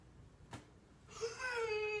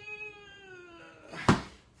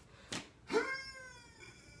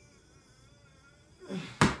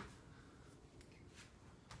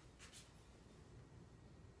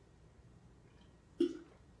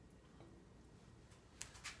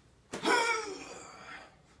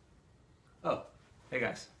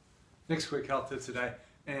guys, Nick's Quick Health Tip today,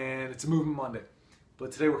 and it's a Movement Monday.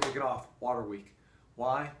 But today we're kicking off Water Week.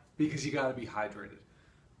 Why? Because you gotta be hydrated.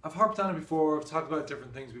 I've harped on it before, I've talked about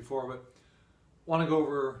different things before, but want to go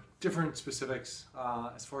over different specifics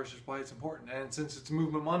as far as just why it's important. And since it's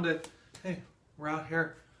Movement Monday, hey, we're out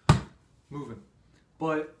here moving.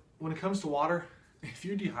 But when it comes to water, if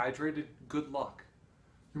you're dehydrated, good luck.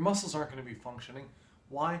 Your muscles aren't going to be functioning.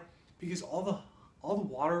 Why? Because all the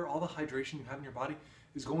water, all the hydration you have in your body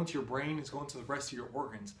is going to your brain, is going to the rest of your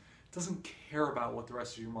organs. It doesn't care about what the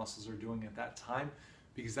rest of your muscles are doing at that time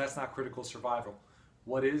because that's not critical survival.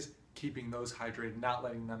 What is? Keeping those hydrated, not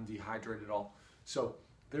letting them dehydrate at all. So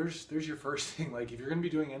there's your first thing. Like if you're going to be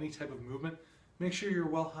doing any type of movement, make sure you're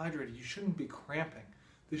well hydrated. You shouldn't be cramping.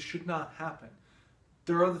 This should not happen.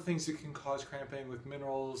 There are other things that can cause cramping with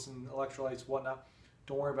minerals and electrolytes, whatnot.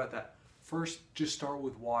 Don't worry about that. First, just start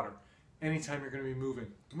with water. Anytime you're going to be moving,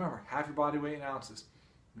 remember, half your body weight in ounces.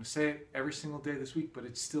 I'm going to say it every single day this week, but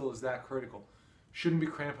it still is that critical. Shouldn't be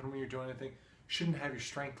cramping when you're doing anything. Shouldn't have your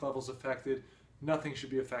strength levels affected. Nothing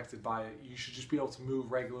should be affected by it. You should just be able to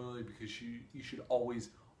move regularly because you should always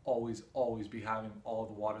be having all of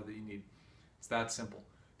the water that you need. It's that simple.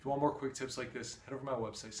 If you want more quick tips like this, head over to my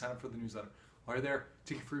website, sign up for the newsletter. While you're there,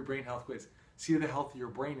 take a free brain health quiz. See how the healthy your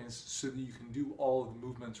brain is so that you can do all of the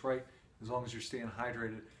movements right as long as you're staying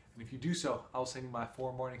hydrated. And if you do so, I'll send you my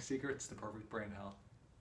 4 morning secrets to perfect brain health.